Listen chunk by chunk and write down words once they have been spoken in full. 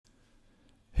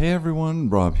Hey everyone,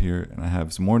 Rob here, and I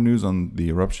have some more news on the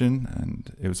eruption,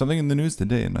 and it was something in the news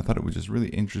today, and I thought it was just really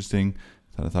interesting,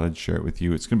 so I thought I'd share it with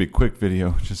you. It's going to be a quick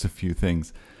video, just a few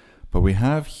things, but we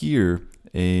have here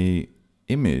a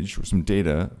image or some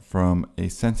data from a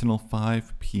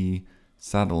Sentinel-5P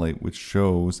satellite, which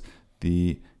shows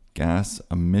the gas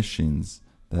emissions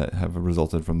that have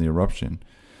resulted from the eruption.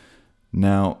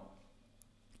 Now,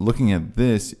 looking at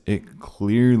this, it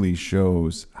clearly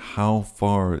shows how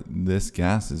far this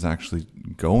gas is actually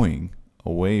going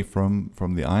away from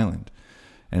the island.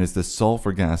 And it's the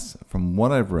sulfur gas, from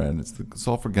what I've read, it's the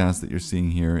sulfur gas that you're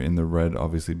seeing here in the red,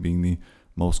 obviously being the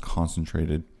most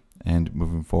concentrated and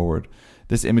moving forward.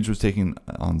 This image was taken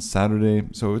on Saturday,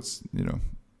 so it's, a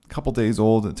couple days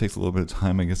old. It takes a little bit of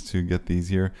time, I guess, to get these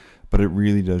here, but it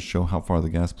really does show how far the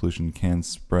gas pollution can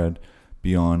spread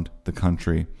beyond the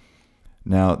country.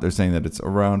 Now, they're saying that it's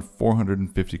around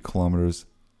 450 kilometers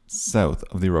south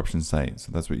of the eruption site.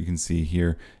 So that's what you can see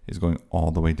here is going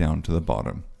all the way down to the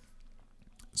bottom.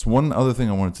 So one other thing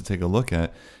I wanted to take a look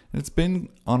at, and it's been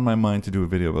on my mind to do a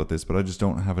video about this, but I just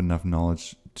don't have enough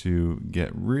knowledge to get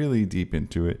really deep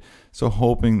into it. So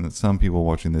hoping that some people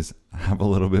watching this have a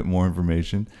little bit more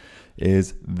information,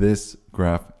 is this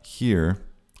graph here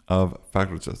of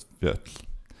Fagradalsfjall.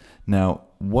 Now,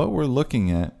 what we're looking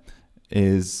at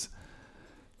is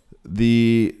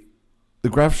the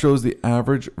graph shows the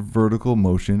average vertical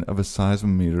motion of a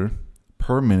seismometer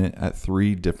per minute at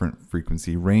 3 different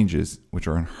frequency ranges, which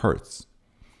are in hertz.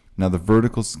 Now, the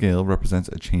vertical scale represents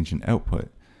a change in output.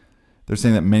 They're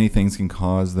saying that many things can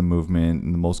cause the movement,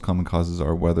 and the most common causes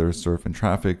are weather, surf, and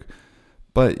traffic,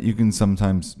 but you can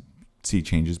sometimes see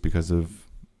changes because of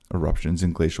eruptions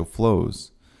and glacial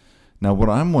flows. Now, what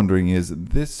I'm wondering is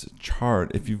this chart,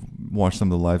 if you've watched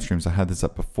some of the live streams, I had this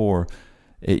up before,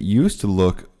 it used to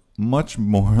look much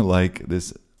more like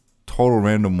this total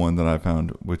random one that I found,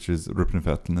 which is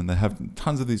Eruption, and they have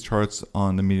tons of these charts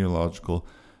on the Meteorological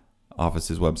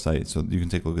Office's website, so you can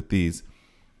take a look at these.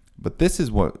 But this is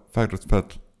what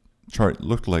Fagradalsfjall chart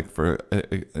looked like for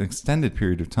an extended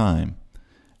period of time.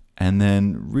 And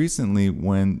then recently,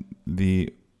 when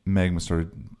the magma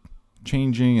started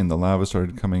changing and the lava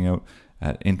started coming out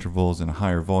at intervals and a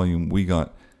higher volume, we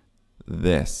got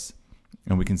this.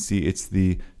 And we can see it's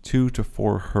the 2 to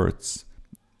 4 hertz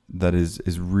that is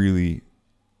really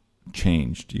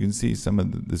changed. You can see some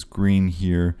of this green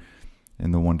here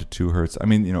in the 1 to 2 hertz. I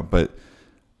mean, but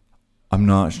I'm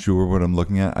not sure what I'm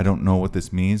looking at. I don't know what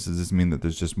this means. Does this mean that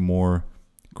there's just more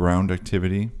ground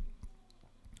activity,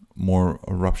 more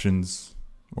eruptions,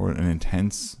 or an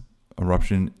intense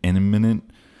eruption imminent?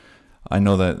 I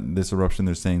know that this eruption,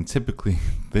 they're saying typically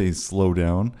they slow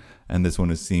down, and this one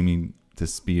is seeming to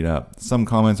speed up. Some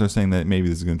comments are saying that maybe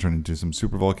this is going to turn into some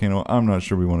super volcano. I'm not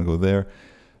sure we want to go there,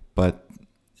 but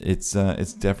it's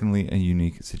definitely a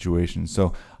unique situation.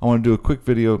 So I want to do a quick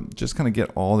video, just kind of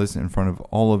get all this in front of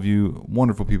all of you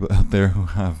wonderful people out there who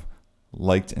have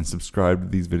liked and subscribed to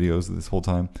these videos this whole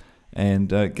time, and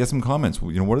get some comments.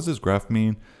 What does this graph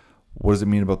mean? What does it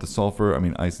mean about the sulfur? I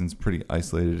mean, Iceland's pretty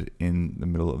isolated in the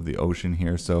middle of the ocean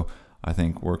here, so I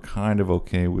think we're kind of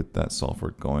okay with that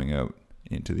sulfur going out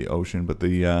into the ocean, but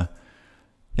I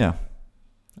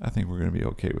think we're going to be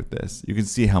okay with this. You can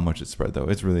see how much it spread, though.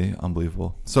 It's really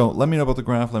unbelievable. So let me know about the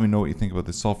graph. Let me know what you think about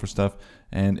the sulfur stuff.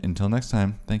 And until next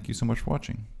time, thank you so much for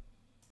watching.